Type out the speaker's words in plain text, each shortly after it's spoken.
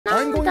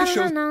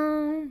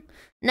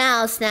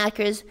Now,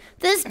 snackers,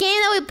 this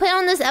game that we played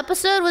on this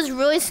episode was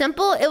really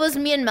simple. It was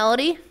me and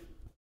Melody.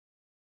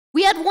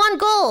 We had one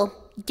goal.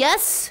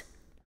 Guess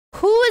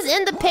who is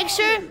in the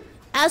picture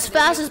as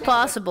fast as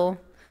possible.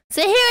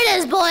 So here it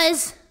is,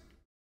 boys.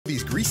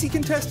 These greasy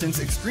contestants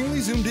extremely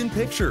zoomed in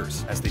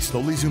pictures. As they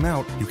slowly zoom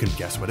out, you can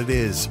guess what it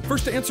is.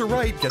 First to answer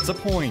right gets a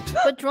point.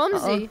 But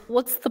Drumsy,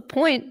 what's the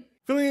point?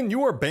 Filian,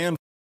 you are banned.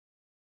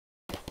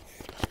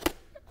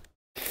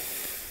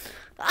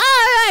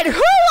 Alright,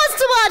 who wants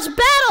to watch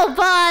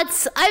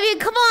BattleBots? I mean,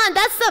 come on,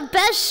 that's the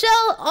best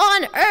show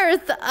on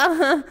earth.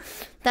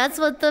 That's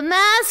what the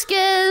mask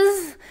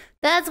is.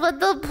 That's what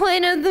the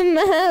point of the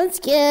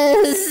mask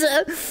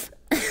is.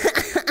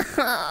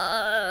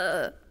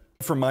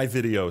 From my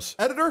videos.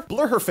 Editor,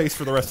 blur her face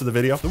for the rest of the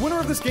video. The winner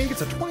of this game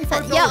gets a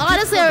 $25 yeah,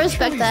 honestly, I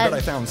respect that.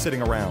 I found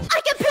sitting around. I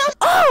get pills.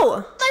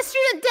 Oh! My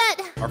student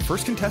debt. Our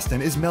first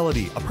contestant is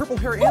Melody, a purple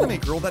hair anime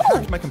girl that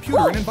hacked my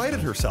computer and invited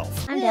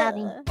herself. I'm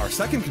Daddy. Our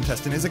second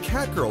contestant is a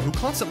cat girl who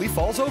constantly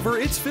falls over.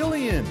 It's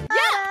Filian.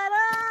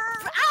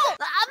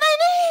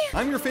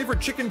 I'm your favorite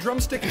chicken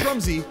drumstick,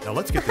 Drumsy. Now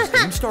let's get this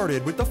game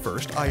started with the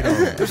first item.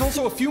 There's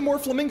also a few more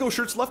flamingo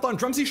shirts left on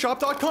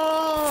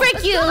drumsyshop.com.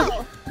 Frick you!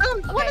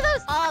 What are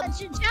those?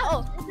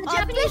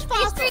 Japanese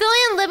fossil.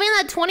 Filian living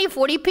at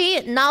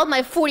 2040p, now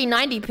my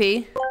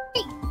 4090p.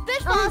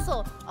 Fish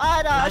fossil.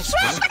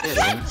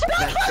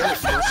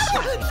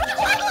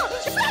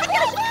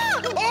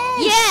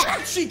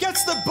 Yeah! She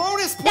gets the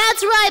bonus.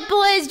 That's right,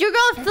 boys. Your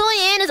girl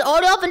Filian is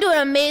already off into an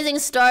amazing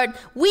start.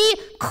 We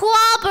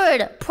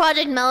clobbered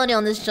Project Melody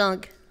on this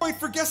junk. Point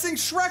for guessing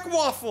Shrek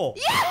waffle.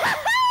 Yeah!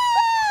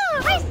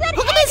 I said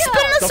look at me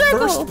spin in a the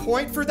circle. First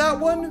point for that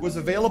one was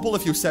available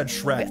if you said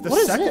Shrek. The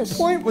second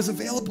point was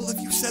available if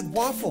you said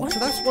waffle. So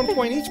that's 1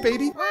 point each,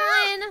 baby.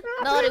 Fine.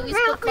 Melody, we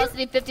split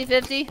custody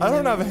 50-50. I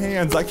don't have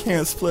hands. I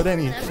can't split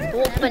anything.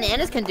 Well,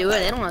 bananas can do it.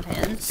 They don't have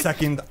hands.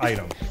 Second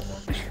item.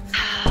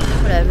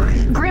 Whatever.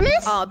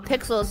 Grimace? Oh,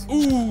 pixels.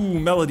 Ooh,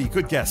 Melody,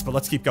 good guess, but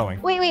let's keep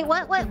going. Wait,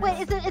 what?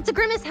 It's a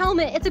Grimace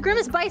helmet. It's a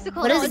Grimace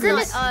bicycle. What is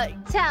Grimace? this?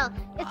 Tell.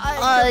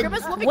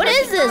 What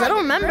is this? I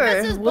don't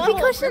remember. Whoopee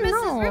cushion?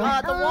 No.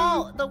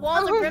 No. The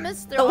walls are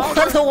Grimace. The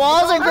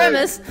walls are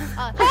Grimace.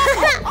 Oh,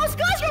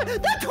 Scotch! The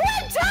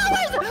Twin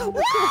Towers!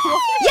 Woo!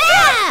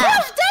 Yeah!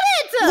 Josh did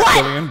it! What?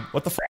 Filian,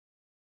 what the f?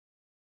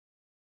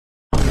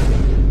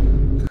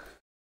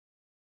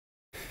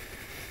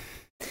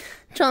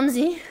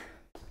 Drumsy,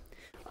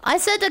 I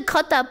said to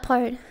cut that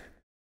part.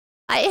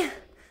 I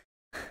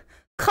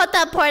cut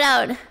that part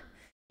out.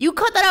 You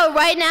cut that out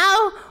right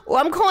now, or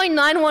I'm calling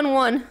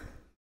 911.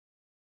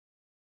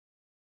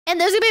 And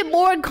there's gonna be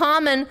more in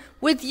common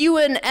with you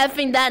and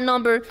effing that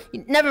number.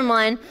 Never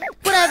mind.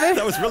 Whatever.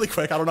 That was really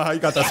quick. I don't know how you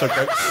got that so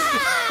quick.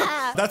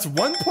 That's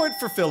 1 point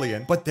for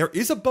Filian, but there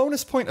is a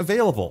bonus point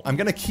available. I'm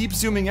gonna keep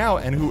zooming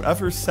out, and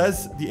whoever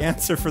says the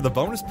answer for the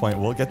bonus point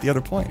will get the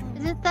other point.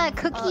 Is it that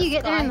cookie you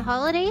get during the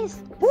holidays?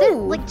 Is it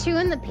like two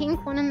in the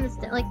pink, one in the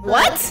like?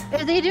 What?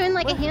 Are they doing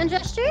like a hand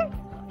gesture?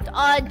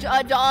 Ohashi!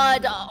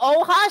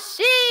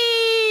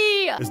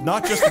 It's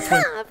not just the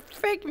Twin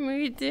Frick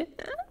me, dude.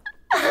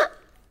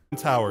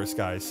 Towers,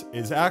 guys,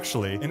 is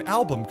actually an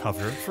album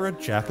cover for a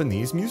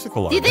Japanese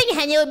musical Do you artist. think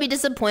Henya would be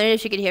disappointed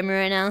if she could hear me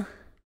right now?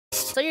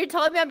 So you're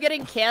telling me I'm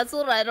getting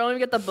canceled and I don't even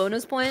get the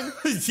bonus point?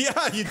 Yeah,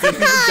 you didn't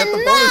even get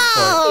the bonus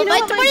point. You know My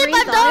what my brain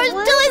 $25 thought it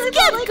was? Dilly's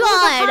gift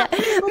card!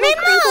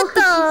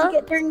 You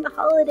get during the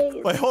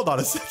holidays. Wait, hold on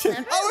a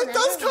second. Oh, it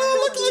does kind of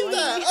look like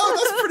that. Oh,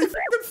 that's pretty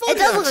fucking funny. It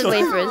does look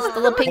actually. like wafers. The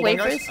little pink Hold on,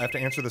 guys. wafers. I have to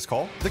answer this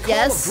call. The call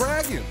Yes. of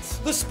Dragons,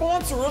 the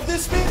sponsor of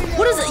this video.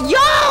 What is it?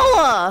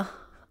 Yo!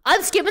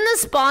 I'm skipping the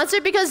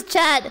sponsor because,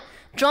 chat,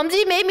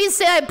 Drumsy made me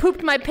say I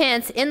pooped my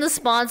pants in the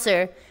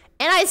sponsor.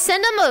 And I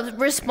sent him a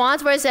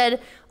response where I said,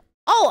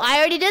 oh, I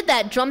already did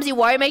that. Drumsy,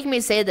 why are you making me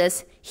say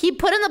this? He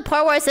put in the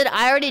part where I said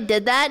I already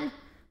did that,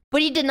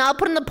 but he did not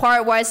put in the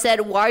part where I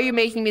said, why are you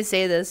making me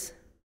say this?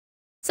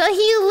 So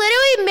he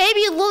literally made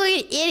me look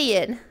like an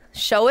idiot.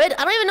 Show it?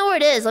 I don't even know where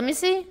it is. Let me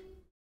see.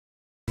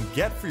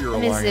 Get for your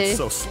Let me alliance, see.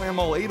 so slam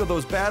all 8 of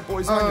those bad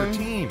boys on your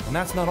team. And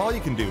that's not all you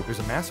can do. There's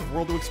a massive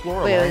world to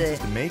explore, Wait, alliances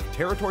to make,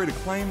 territory to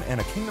claim,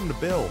 and a kingdom to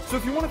build. So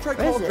if you want to try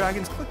Call is of it?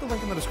 Dragons, click the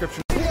link in the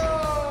description.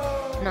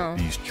 No.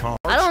 These charms.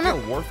 I don't know.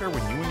 Warfare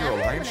when you and your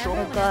alliance show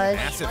up with gosh.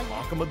 massive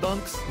Akama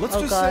dunks. Let's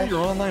Oh, just say gosh.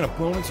 your online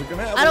opponents are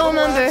gonna have I a don't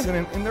little remember.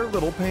 accident in their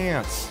little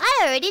pants.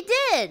 I already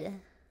did.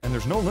 And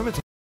there's no limit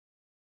to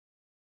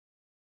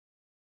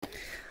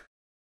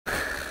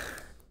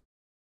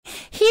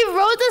He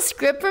wrote the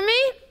script for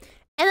me,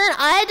 and then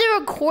I had to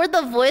record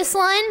the voice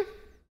line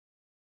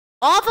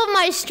off of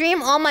my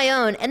stream on my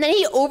own, and then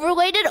he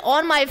overlaid it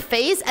on my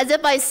face as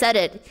if I said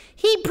it.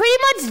 He pretty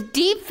much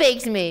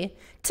deep-faked me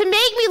to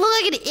make me look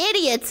like an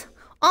idiot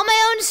on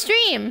my own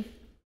stream.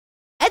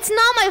 It's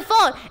not my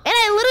fault. And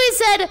I literally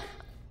said,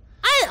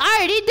 I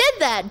already did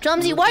that.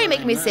 Drumsy, why are you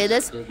making me say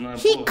this?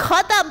 He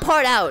cut that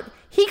part out.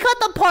 He cut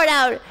the part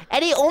out,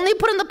 and he only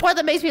put in the part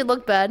that makes me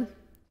look bad.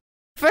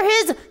 For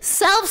his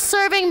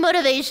self-serving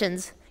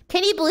motivations.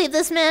 Can you believe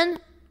this, man?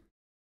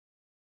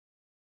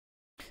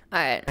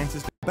 Alright.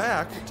 Francis,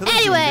 back to the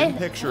Anyway, zoomed-in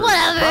picture.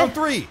 whatever. Round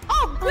 3.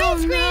 Oh, green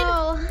screen.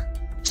 No.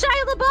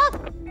 Shia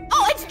LaBeouf.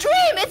 Oh, it's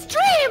Dream. It's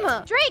Dream.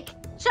 Drake.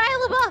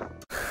 Shia LaBeouf.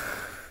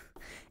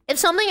 If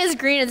something is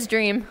green, it's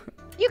Dream.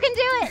 You can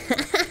do it.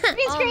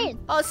 Green screen.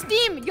 Oh,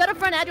 Steam. You got a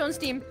front edge on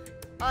Steam.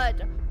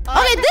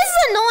 Okay, this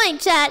is annoying,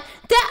 chat.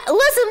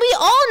 Listen, we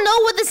all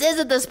know what this is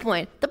at this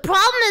point. The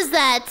problem is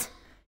that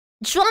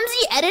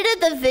Drumsy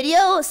edited the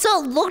video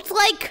so it looked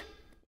like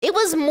it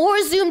was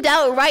more zoomed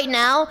out right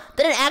now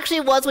than it actually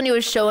was when he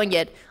was showing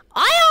it.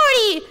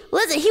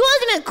 Listen, he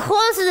wasn't even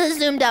close to the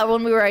zoomed out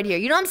when we were right here.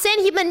 You know what I'm saying?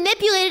 He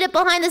manipulated it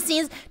behind the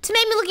scenes to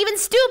make me look even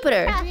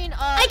stupider.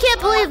 I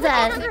can't believe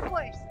that.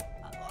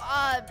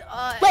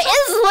 Wait,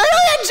 it's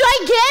literally a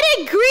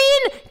gigantic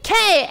green K,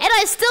 and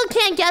I still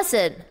can't guess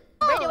it.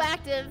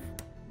 Radioactive.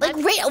 Like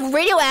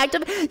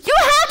radioactive? You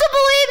have to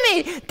believe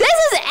me! This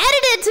is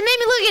edited to make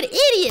me look like an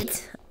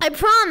idiot! I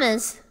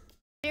promise.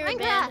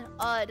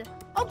 Minecraft.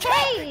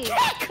 Okay.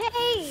 Kick.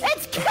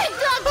 It's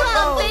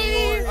kick.com,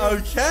 baby.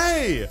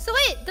 Okay. So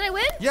wait, did I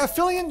win? Yeah,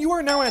 Filian, you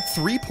are now at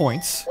 3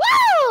 points.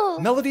 Woo!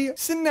 Melody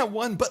sitting at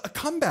 1, but a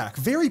comeback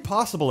very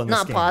possible in this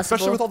Not game, possible.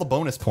 especially with all the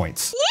bonus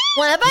points.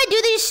 Whenever I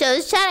do these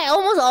shows, chat, I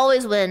almost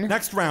always win.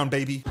 Next round,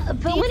 baby.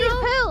 But Winnie the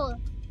Pooh.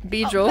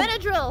 Benadryl.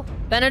 Benadryl.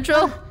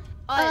 Benadryl?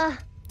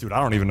 Dude, I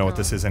don't even know what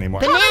this is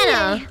anymore.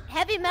 Banana.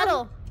 Heavy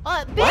metal.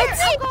 Beer, What?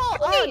 alcohol,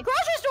 Bakery.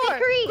 grocery store.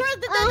 Bakery.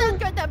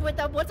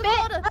 What's it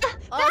called?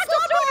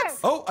 Starbucks.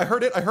 Oh, I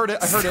heard it.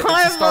 It's a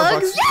Starbucks.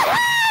 Starbucks. Yeah!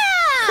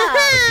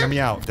 But hear me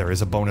out. There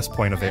is a bonus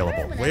point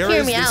available. Where Hear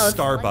is me this out.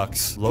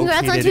 Starbucks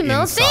Congrats on located 2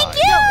 mil. inside? Thank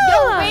you!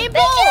 Yo, Rainbow!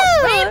 Thank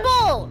you!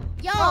 Rainbow!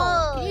 Yo,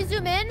 Whoa. can you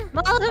zoom in?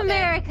 Mall of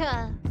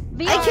America.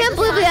 I can't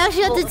believe we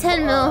actually got to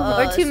 10 mil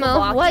or 2 mil.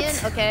 Slovakian,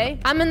 What? Okay.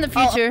 I'm in the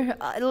future.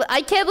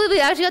 I can't believe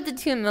we actually got to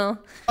 2 mil.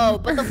 Oh,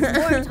 but the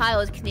floor tile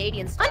is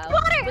Canadian style.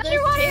 Underwater. But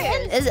there's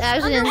chairs. It's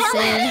actually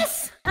insane.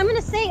 I'm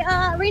gonna say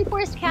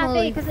Rainforest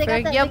Cafe because they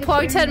got that. Yeah, like,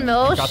 Park 10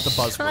 mil. Got the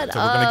buzzword. Shut So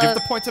we're gonna give up.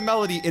 the point to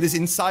Melody. It is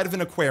inside of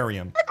an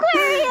aquarium.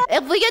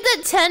 If we get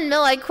to 10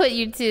 mil, I quit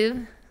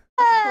YouTube.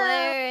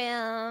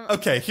 Aquarium.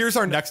 Okay, here's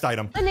our next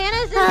item.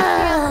 Bananas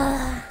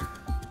and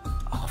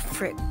Oh,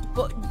 frick.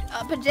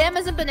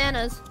 Pajamas and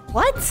bananas.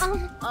 What?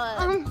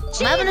 I'm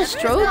having a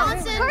stroke?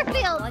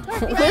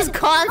 Garfield.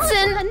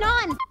 Wisconsin? A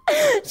non.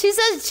 She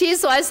says cheese,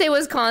 so I say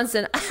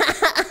Wisconsin.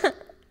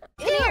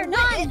 Here,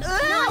 non.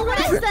 What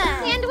is that?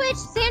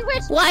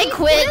 Sandwich. Well, I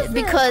quit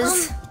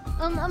because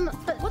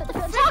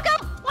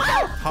Taco.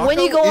 Taco when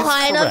you go is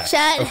high enough, correct.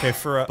 chat, Okay,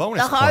 for a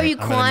bonus the higher point, you I'm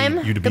gonna climb,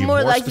 need you to the be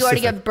more likely you are to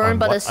specific get burned on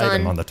by the what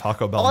item sun. on the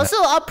Taco Bell Also,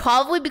 I'll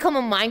probably become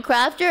a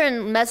Minecrafter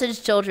and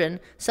message children,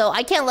 so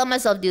I can't let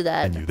myself do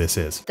that. menu this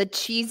is. The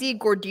cheesy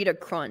gordita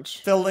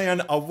crunch.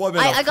 Filian, a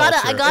woman I of gotta-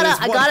 culture. I gotta- It is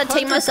I gotta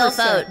take myself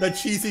 100% out. The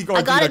cheesy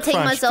I gotta gordita take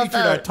crunch myself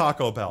featured out. at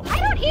Taco Bell. I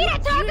don't eat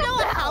at Taco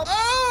Bell.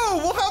 Oh,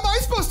 well, how am I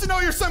supposed to know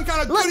you're some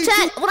kind of Look, goody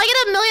chat, when I get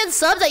 1 million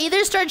subs, I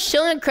either start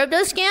shilling a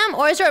crypto scam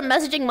or I start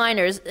messaging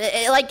miners.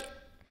 Like,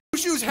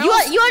 two-shoes you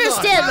house?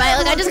 understand, Not right?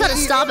 Like, I everyone just gotta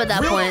can eat stop at that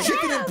grilled point.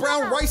 chicken and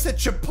brown rice at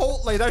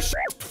Chipotle. That's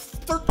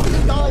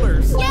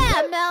 $13.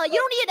 Yeah, Mel, you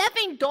don't eat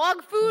effing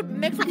dog food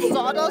mixed with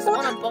sawdust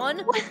on a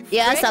bun.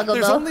 Yeah, Taco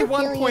There's Bell. only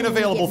 1 point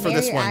available for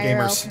this one,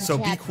 gamers. So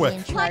be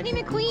quick. Lightning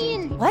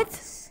McQueen. What?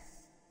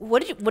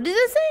 What did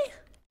it say?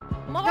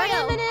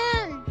 Mario.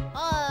 M&M.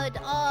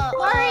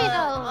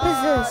 Mario. What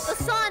is this?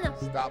 The sun.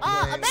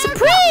 America.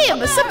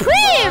 Supreme!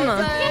 Supreme!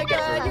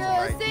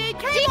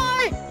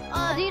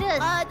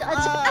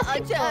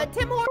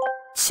 Tim Hortons.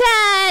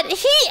 Chat,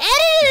 he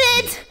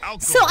edited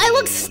it so I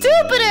look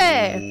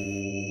stupider.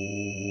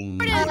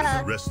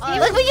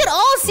 Like, we can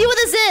all see what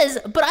this is,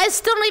 but I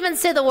still don't even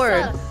say the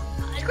word.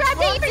 Subscribe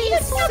to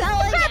YouTube. selling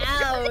Subscribe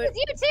out. to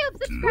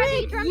YouTube.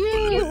 Subscribe to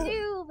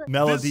YouTube.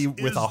 Melody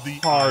with a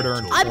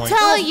hard-earned I'm point.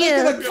 telling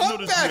you.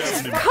 Comeback.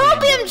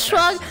 Copium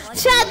truck.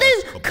 Chat,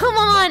 come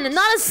on.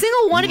 Not a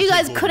single one of you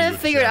guys couldn't have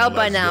figured it out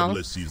by now.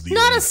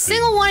 Not a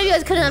single one of you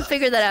guys couldn't have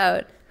figured that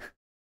out.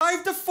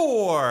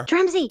 5-4.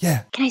 Drumsy.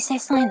 Yeah. Can I say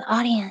something to the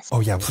audience? Oh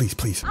yeah, please.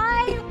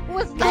 I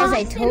was Guys,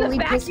 I lost totally in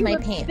the pissed my vacuum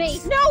of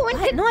pants. space. No one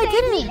could No, I save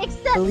didn't. me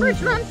except for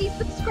Drumsy's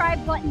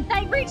subscribe button.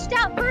 I reached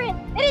out for it,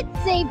 and it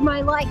saved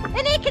my life,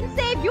 and it can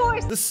save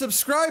yours. The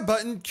subscribe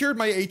button cured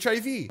my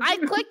HIV. I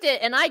clicked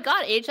it and I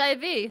got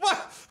HIV.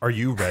 What? Are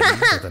you ready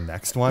for the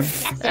next one?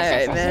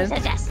 Alright, man.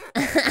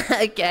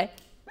 Okay.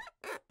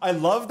 I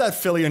love that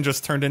Filian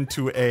just turned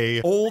into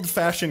a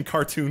old-fashioned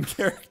cartoon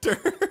character.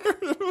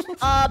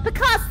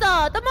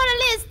 Picasso, the Mona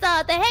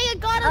Lisa, the Hanging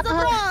Gardens of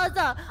Rose,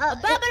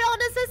 Babylon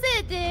is a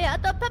city,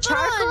 the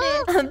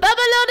pepperoni.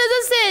 Babylon is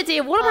a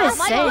city. What am I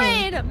My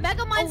saying? brain,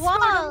 Megamind Wall.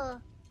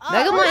 Skull.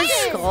 Megamind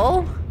Yes.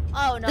 skull?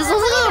 Oh no. This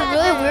looks like a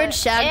really weird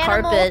shag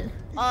Animal, carpet.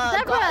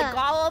 Zebra.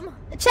 Gollum.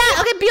 Chat,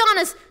 okay, be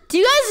honest. Do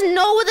you guys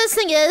know what this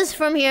thing is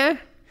from here?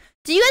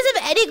 Do you guys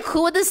have any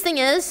clue what this thing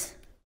is?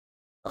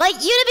 Like,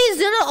 even if you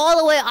zoom it all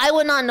the way, I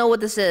would not know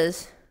what this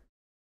is.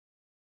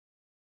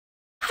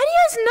 How do you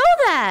guys know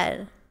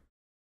that?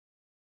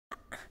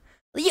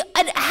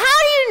 How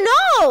do you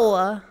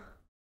know?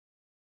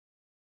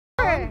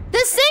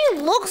 This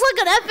thing looks like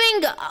an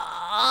effing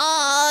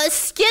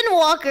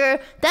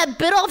skinwalker that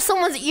bit off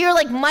someone's ear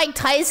like Mike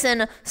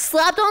Tyson,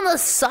 slapped on the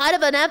side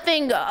of an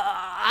effing,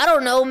 I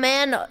don't know,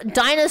 man,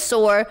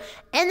 dinosaur,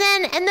 and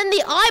then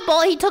the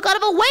eyeball he took out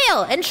of a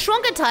whale and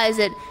shrunkatized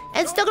it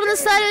and stuck it on the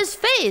side of his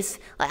face.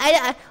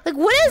 Like,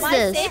 what is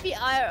this?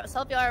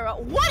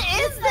 What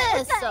is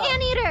this?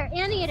 Anteater.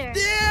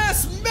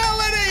 Yes,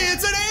 Melody,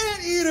 it's an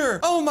anteater.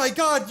 Oh my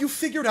God, you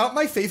figured out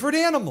my favorite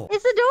animal.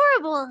 It's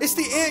adorable. It's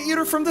the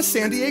anteater from the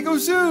San Diego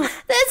Zoo.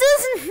 This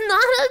is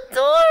not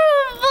adorable.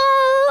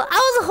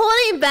 I was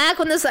holding back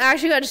when this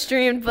actually got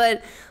streamed,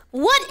 but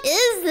what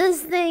is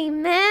this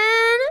thing,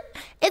 man?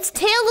 Its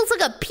tail looks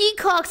like a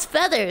peacock's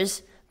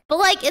feathers. But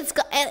like it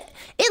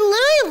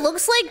literally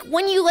looks like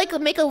when you like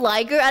make a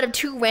liger out of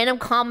two random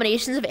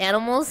combinations of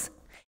animals.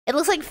 It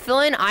looks like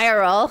Filian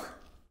IRL.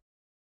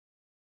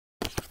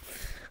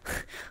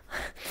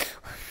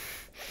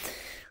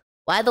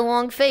 Why the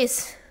long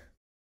face?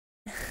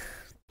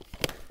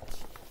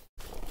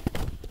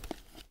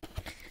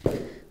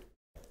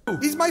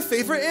 He's my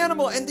favorite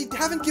animal, and they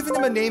haven't given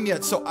him a name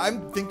yet, so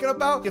I'm thinking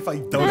about if I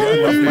donate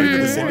enough money to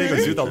the San Diego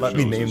Zoo, they'll let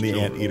me name the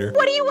anteater.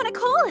 What do you want to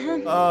call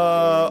him?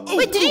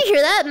 Wait, did you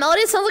hear that?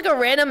 Melody sounds like a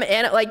random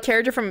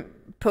character from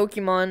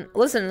Pokemon.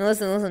 Listen.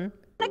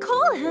 I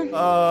call him.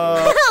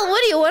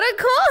 What do you want to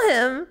call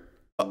him?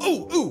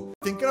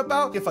 Thinking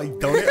about if I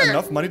donate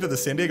enough money to the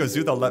San Diego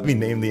Zoo, they'll let me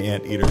name the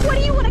anteater. What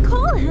do you want to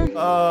call him?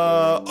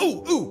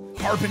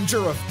 Harbinger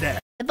of Death.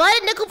 If I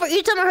had a nickel for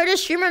each time I heard a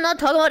streamer not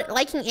talk about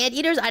liking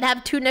anteaters, I'd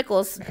have 2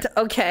 nickels.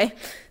 Okay.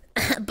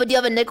 But do you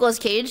have a Nicolas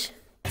Cage?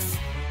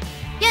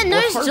 Yeah,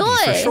 Nurse Or Joy.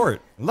 Harvey for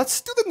short. Let's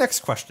do the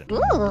next question.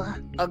 Ooh.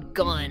 A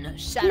gun.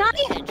 Shadow Not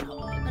the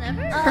Hedgehog.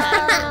 Whatever.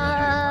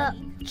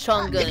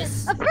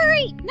 Chungus. A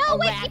furry. No,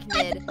 wait.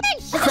 Arachnid.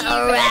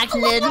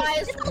 Arachnid.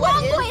 It's a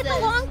long boy. It's a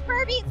long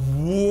Furby.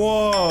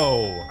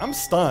 Whoa. I'm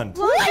stunned.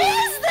 What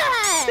is that?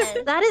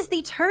 That is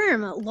the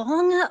term,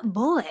 long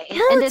boy.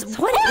 And it's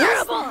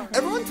horrible.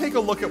 Everyone take a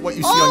look at what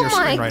you see on your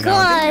screen right now.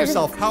 And think to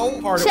yourself how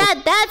hard it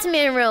Chad, that's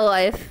me in real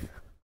life.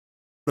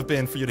 would have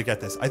been for you to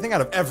get this. I think out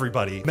of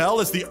everybody,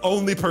 Mel is the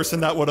only person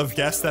that would have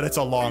guessed that it's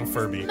a long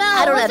Furby. Mel,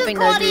 I don't let's effing just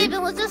know, call it dude.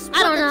 even. Let's just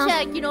I don't split the know.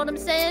 check. You know what I'm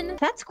saying?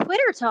 That's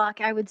quitter talk,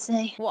 I would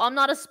say. Well, I'm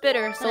not a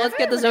spitter, so let's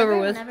get this over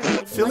with.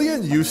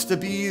 Filian used to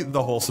be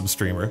the wholesome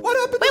streamer. What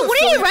happened Wait, to what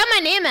did you Filian? wait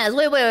my name as?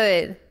 Wait.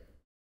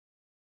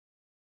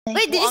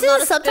 Wait, did you I'm see not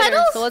the a spitter,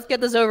 subtitles? so let's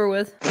get this over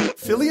with.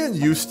 Filian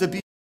used to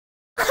be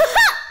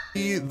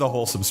the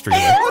wholesome streamer.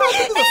 What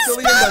happened to the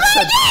Filian that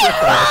said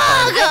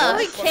Dog!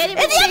 We can't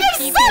even It's say in the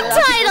TV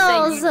without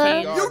people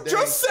saying subtitles! you You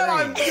just said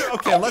I'm...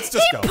 Okay, let's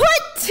just go.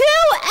 Put 2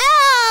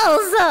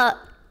 L's!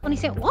 When you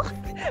say what?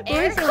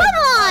 Air? Come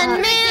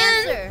on,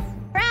 man! Cancer.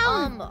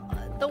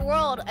 Brown. The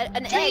world.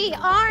 An Tree. egg.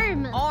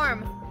 Arm.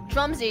 Arm.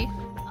 Drumsy.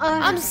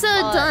 I'm so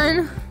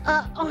done.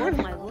 What Arm.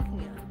 am I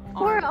looking at?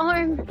 Poor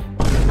arm.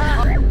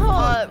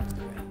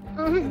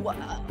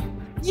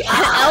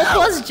 L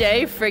plus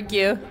J, frick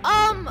you.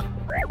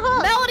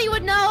 Melody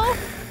would know.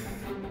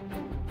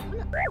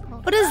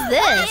 What is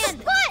this?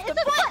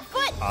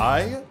 Foot.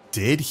 I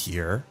did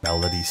hear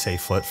Melody say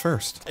foot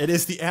first. It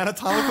is the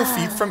anatomical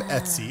feat from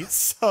Etsy,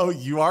 so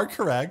you are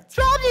correct.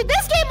 Drumsy,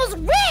 this game was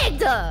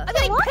rigged! I'm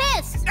getting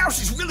pissed. Now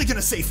she's really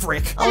gonna say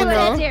frick. Oh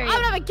no. I'm gonna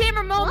have a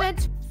gamer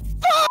moment.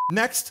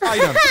 Next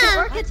item.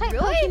 Orchid type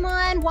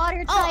Pokemon,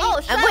 water type. Oh,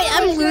 Wait,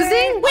 I'm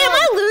losing? Wait, am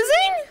I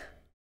losing?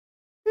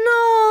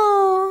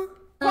 No.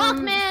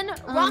 Rockman.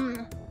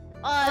 Flareon.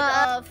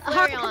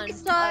 Harpy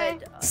Star.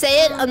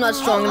 Say it, I'm not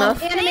strong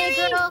enough. Anime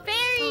girl.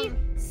 Fairy.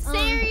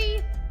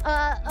 Sari.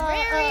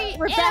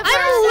 Rebecca.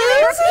 I'm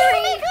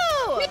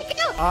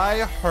losing!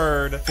 I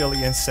heard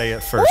Filian say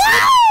it first.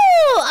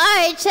 Woo!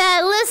 Alright,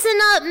 Chad, listen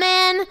up,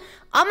 man.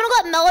 I'm gonna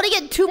let Melody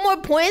get 2 more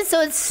points,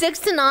 so it's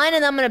 6-9, and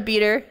then I'm gonna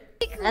beat her.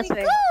 That's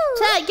fair.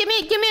 Chat, give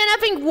me an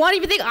effing 1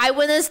 if you think I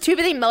win this, 2 if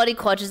you think Melody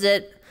clutches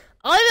it.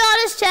 I'll be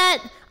honest,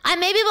 chat. I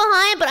may be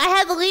behind, but I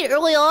had the lead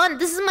early on.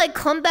 This is my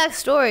comeback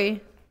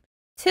story.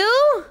 2?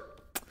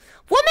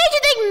 What made you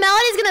think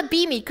Melody's gonna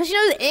beat me? Cause you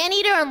know the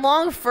Anteater and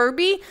Long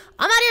Furby?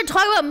 I'm out here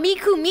talking about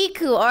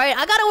Miku, alright?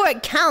 I gotta where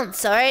it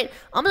counts, alright?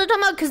 I'm gonna talk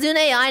about Kazune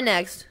AI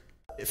next.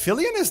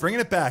 Filian is bringing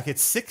it back.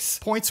 It's 6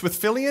 points with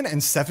Filian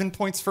and 7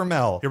 points for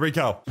Mel. Here we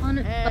go.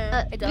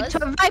 It does.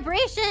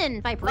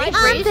 Vibration. I'm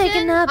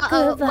picking up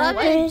good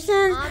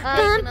vibrations.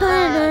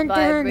 Vibration.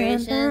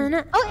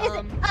 Oh, is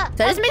it?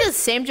 Did I just make the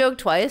same joke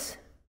twice?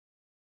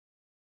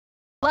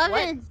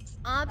 Lovins.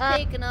 I'm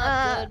picking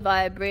up good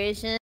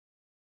vibration.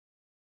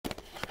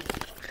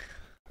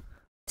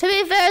 To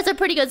be fair, it's a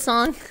pretty good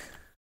song.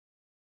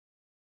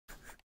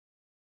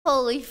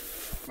 Holy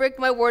frick,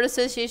 my word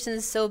association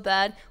is so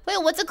bad.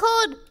 Wait, what's it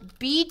called?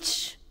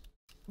 Beach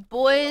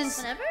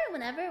Boys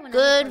Whenever.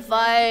 Good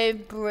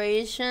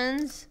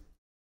Vibrations.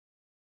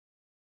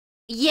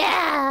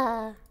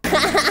 Yeah!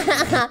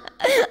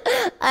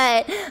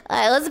 Alright,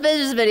 let's finish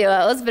this video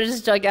out. Let's finish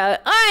this junk out.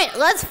 Alright,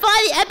 let's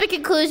find the epic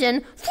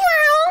conclusion.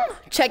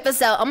 Check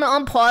this out. I'm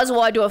gonna unpause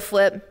while I do a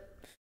flip.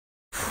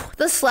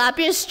 The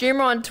slappiest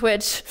streamer on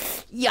Twitch.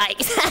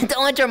 Yikes.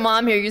 Don't let your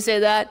mom hear you say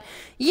that.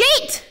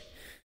 Yeet!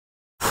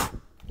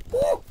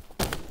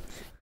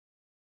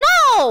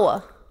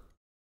 No!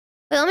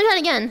 Wait, let me try it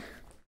again.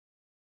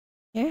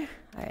 Here?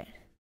 Alright.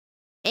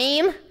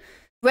 Aim.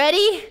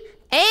 Ready.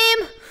 Aim.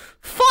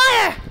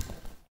 Fire!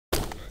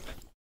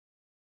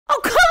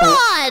 Oh, come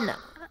on!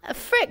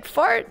 Frick,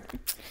 fart.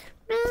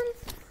 Man.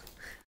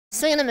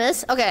 Swing and a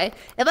miss? Okay.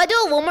 If I do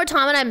it one more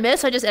time and I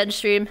miss, I just end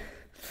stream.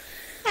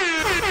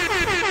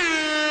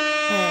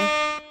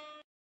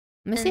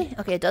 Missy?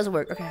 Okay, it does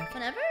work. Okay.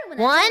 Whenever,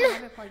 1,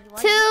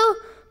 2,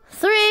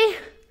 3.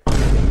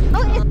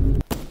 Oh,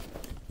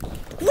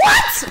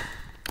 What?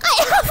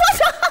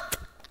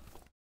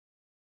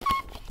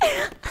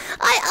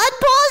 I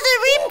unpaused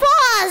and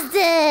repaused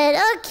it.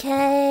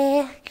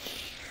 Okay.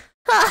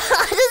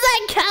 Does that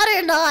count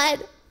or not?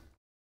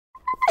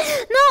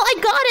 No, I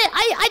got it.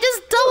 I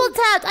just double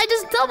tapped. I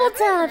just double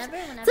tapped.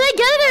 Did I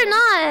get it or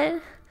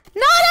not?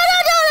 No.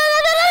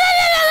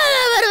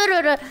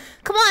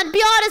 Come on,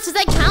 be honest. Does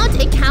that count?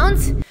 It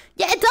counts?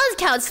 Yeah, it does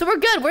count. So we're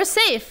good. We're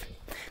safe.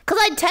 Because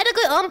I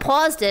technically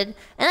unpaused it, and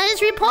I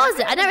just repaused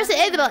it. I never said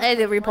anything about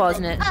anything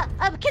repausing it.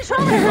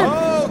 controller.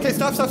 Oh, okay,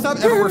 stop.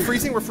 We're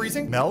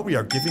freezing. Mel, we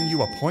are giving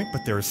you a point,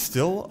 but there is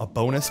still a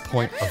bonus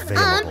point available.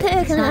 I'm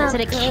picking up. Is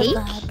it a cake?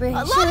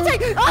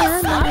 Logitech.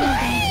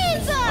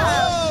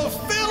 Oh,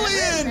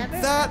 Filian!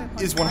 That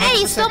is 100% Hey,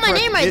 you spelled my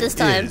name right this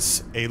time. It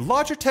is a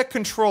Logitech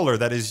controller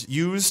that is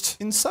used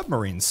in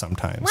submarines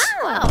sometimes.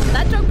 Wow,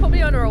 that joke put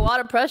me under a lot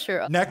of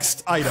pressure.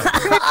 Next item.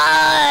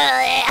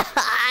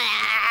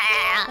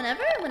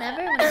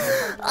 Whenever.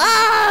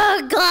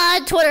 Oh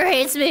God, Twitter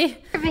hates me.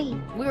 Kirby.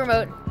 We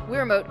remote.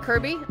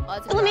 Kirby.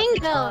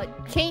 Flamingo.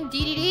 Chain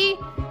DDD.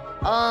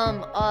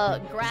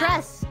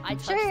 Grass. I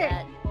touched Sure.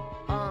 that.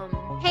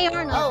 Hey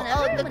Arnold.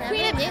 The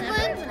Queen of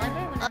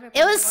England.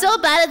 It was so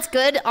bad it's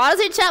good.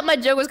 Honestly, chat, my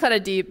joke was kind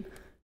of deep.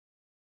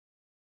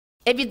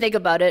 If you think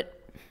about it.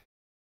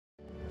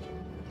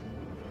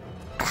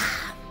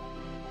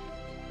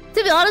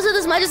 To be honest with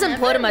this, might just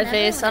implode in my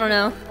face. I don't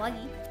know.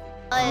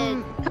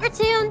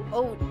 Cartoon.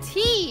 Oh,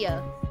 T.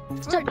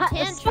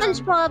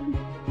 SpongeBob.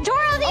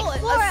 Dora the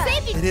Explorer.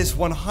 Safety. It is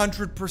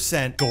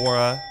 100%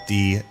 Dora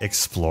the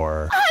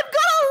Explorer.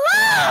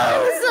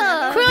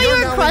 Quill, You're you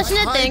were now crushing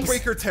in it, thanks.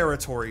 tiebreaker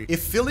territory.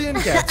 If Filian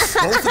gets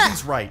both of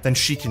these right, then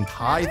she can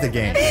tie the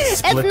game.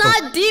 It's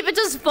not deep, it's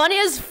just funny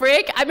as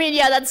frick. I mean,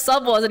 yeah, that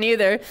sub wasn't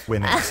either.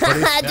 Winning. But if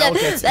Mel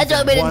gets That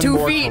joke even made it one 2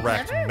 more feet.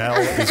 correct, Mel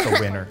is the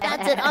winner.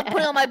 That's it. I'm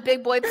putting on my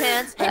big boy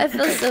pants. I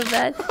feel so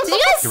bad. Did you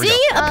guys Here we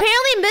see? go.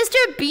 Apparently,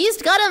 Mr.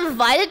 Beast got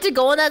invited to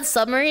go on that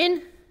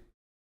submarine.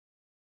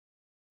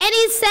 And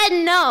he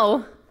said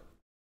no.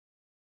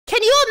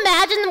 Can you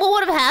imagine what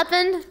would have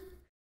happened?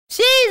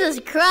 Jesus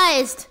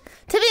Christ.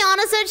 To be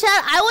honest, though,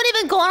 chat, I wouldn't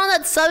even go on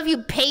that sub if you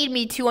paid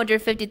me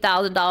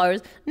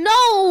 $250,000.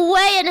 No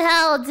way in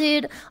hell,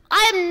 dude.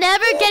 I am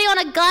never getting on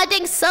a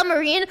goddamn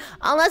submarine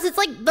unless it's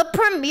like the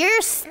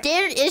premier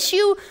standard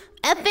issue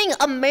effing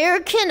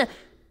American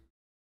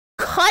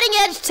cutting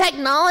edge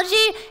technology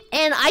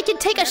and I can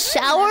take a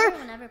shower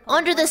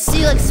under the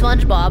sea like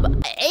SpongeBob.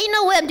 Ain't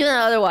no way I'm doing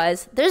that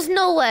otherwise. There's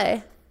no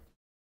way.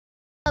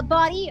 A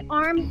body,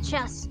 arm,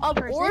 chest.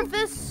 person.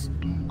 Orifice.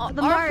 The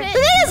Armpit. The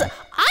thing is,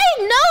 I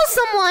know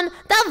someone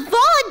that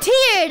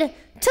volunteered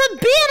to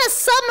be in a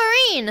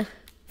submarine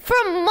for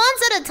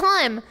months at a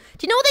time.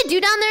 Do you know what they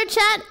do down there,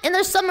 chat? In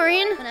their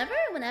submarine?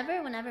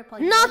 Whenever.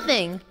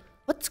 Nothing.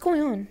 What's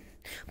going on?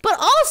 But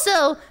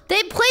also,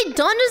 they play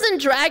Dungeons and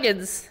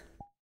Dragons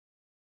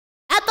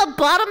at the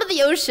bottom of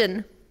the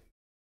ocean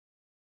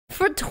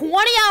for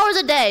 20 hours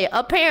a day,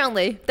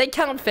 apparently. They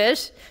count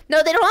fish.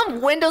 No, they don't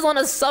have windows on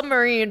a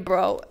submarine,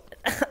 bro.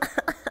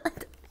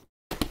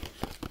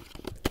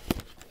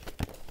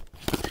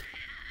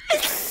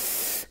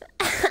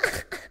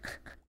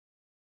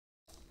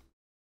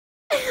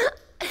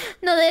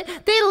 No, they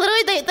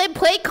literally they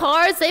play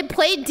cards, they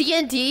play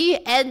D&D,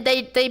 and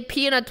they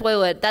pee in a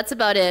toilet. That's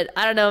about it.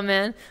 I don't know,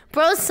 man.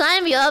 Bro,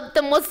 sign me up.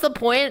 Then what's the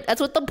point? That's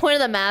what the point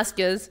of the mask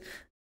is.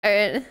 All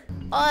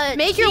right.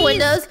 Make your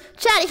windows.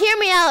 Chat, hear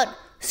me out.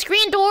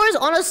 Screen doors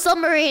on a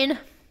submarine.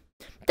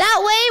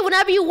 That way,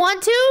 whenever you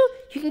want to,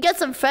 you can get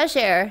some fresh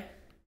air.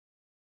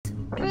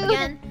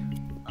 Again.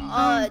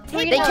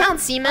 They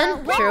count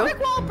semen. True. Brick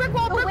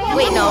wall.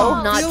 Wait,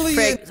 no, not Filian.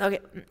 frick. Okay.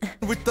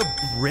 With the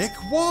brick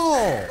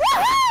wall.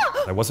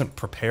 I wasn't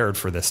prepared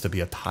for this to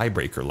be a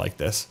tiebreaker like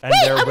this. And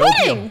there I'm will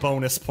be winning. a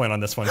bonus point on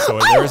this one, so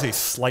there is a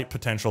slight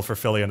potential for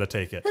Filian to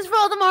take it. Let's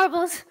roll the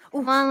marbles.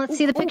 Come on, let's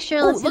see the picture.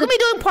 Ooh, Let's see look at me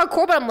doing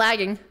parkour, but I'm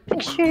lagging. the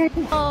picture.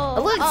 I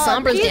look like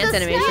Sombra's dance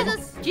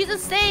animation.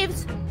 Jesus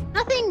saves.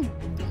 Nothing.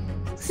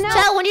 Snow.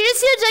 Chat, when you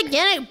just see a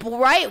gigantic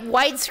bright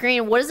white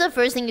screen, what is the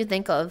first thing you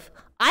think of?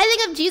 I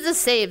think of Jesus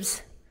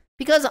Saves.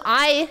 Because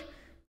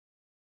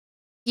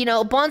you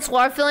know,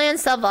 bonsoir, Filian,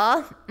 ça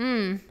va?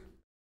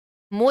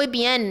 Muy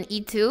bien,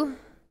 y tu?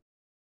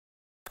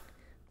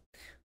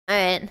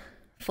 Alright.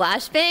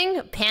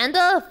 Flashbang?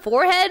 Panda?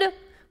 Forehead?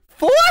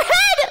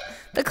 Forehead?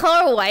 The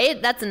color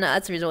white? That's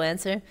a reasonable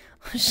answer.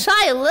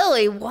 Shy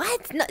Lily?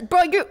 What? No,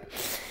 bro, if you're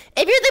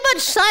thinking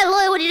about Shy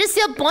Lily, when you just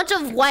see a bunch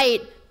of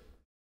white,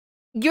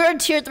 you're a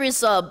tier 3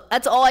 sub.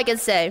 That's all I can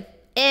say.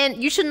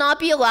 and you should not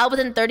be allowed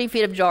within 30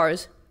 feet of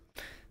jars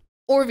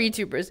or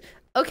VTubers.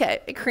 Okay,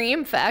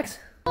 cream facts.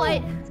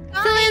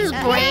 Filian's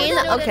brain.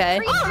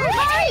 Okay.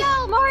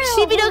 Oh, Mario!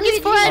 Sheepy Donkey's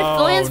forehead.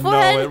 Filian's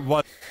forehead. No, it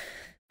was.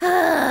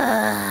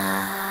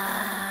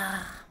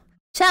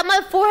 Chat,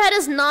 my forehead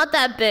is not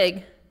that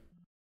big.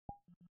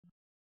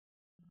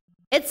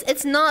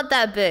 It's not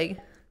that big.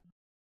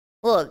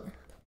 Look.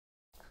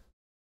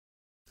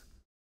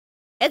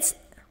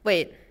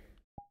 Wait.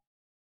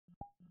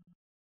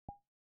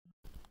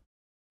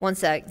 One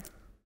sec.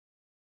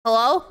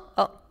 Hello?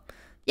 Oh.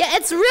 Yeah,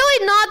 it's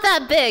really not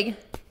that big.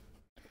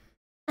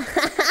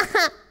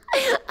 I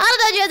don't know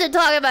what you guys are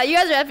talking about. You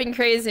guys are effing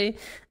crazy.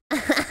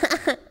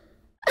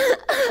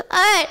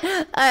 Alright,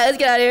 let's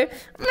get out of here.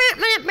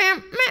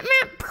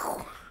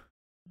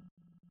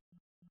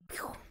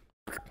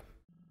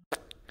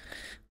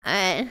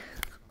 Alright.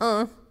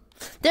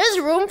 There's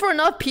room for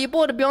enough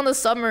people to be on the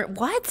submarine.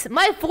 What?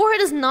 My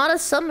forehead is not a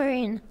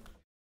submarine.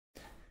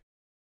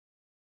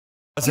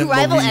 You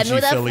rival Emmy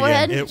with that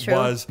forehead? It True.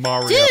 was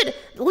Mario. Dude,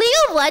 League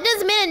of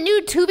Legends made a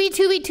new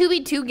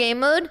 2v2v2v2 game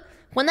mode.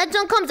 When that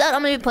junk comes out,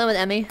 I'm gonna be playing with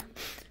Emmy.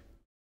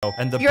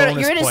 And the You're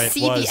bonus gonna point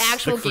see was the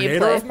actual the creator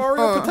gameplay. of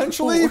Mario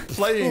potentially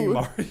playing Ooh.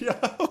 Mario. I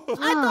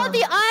thought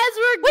the eyes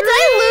were Wait, did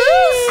I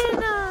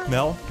lose?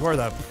 Mel, you are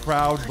the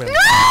proud winner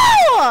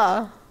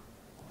No!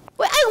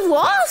 Wait, I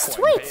lost?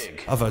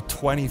 Wait. of a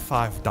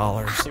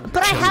 $25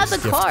 But I have the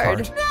gift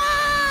card.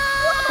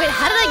 Wait,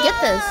 how did I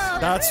get this?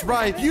 That's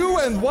right. You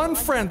and one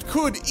friend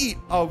could eat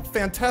a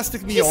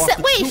fantastic meal. Off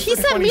the Wait, 2 he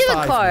for sent me the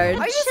 25 card.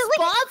 meal. Are you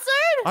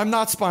sponsored? I'm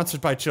not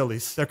sponsored by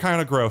Chili's. They're kind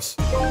of gross.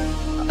 What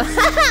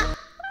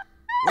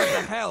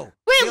the hell?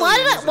 Wait,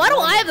 why do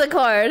I have the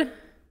card? Do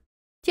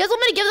you guys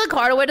want me to give the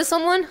card away to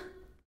someone?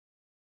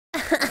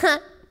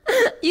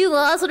 You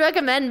lost, would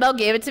recommend. Mel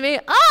gave it to me.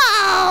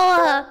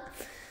 Oh!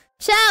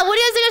 Chat, what do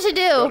you guys think I should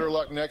do? Better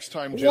luck next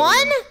time, Jillian.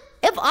 One,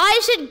 if I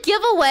should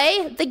give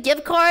away the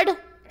gift card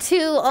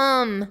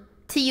to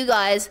you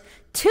guys.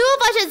 Two,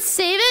 if I should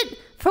save it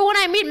for when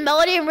I meet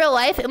Melody in real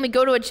life and we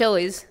go to a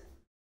Chili's.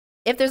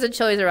 If there's a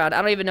Chili's around.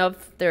 I don't even know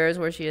if there is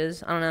where she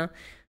is. I don't know.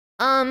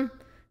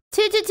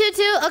 Two.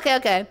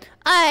 Okay.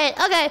 Alright,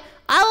 okay.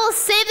 I will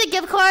save the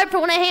gift card for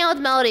when I hang out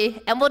with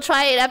Melody. And we'll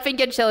try it effing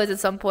get Chili's at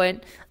some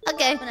point.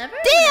 Okay. Whenever.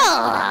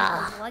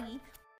 Deal!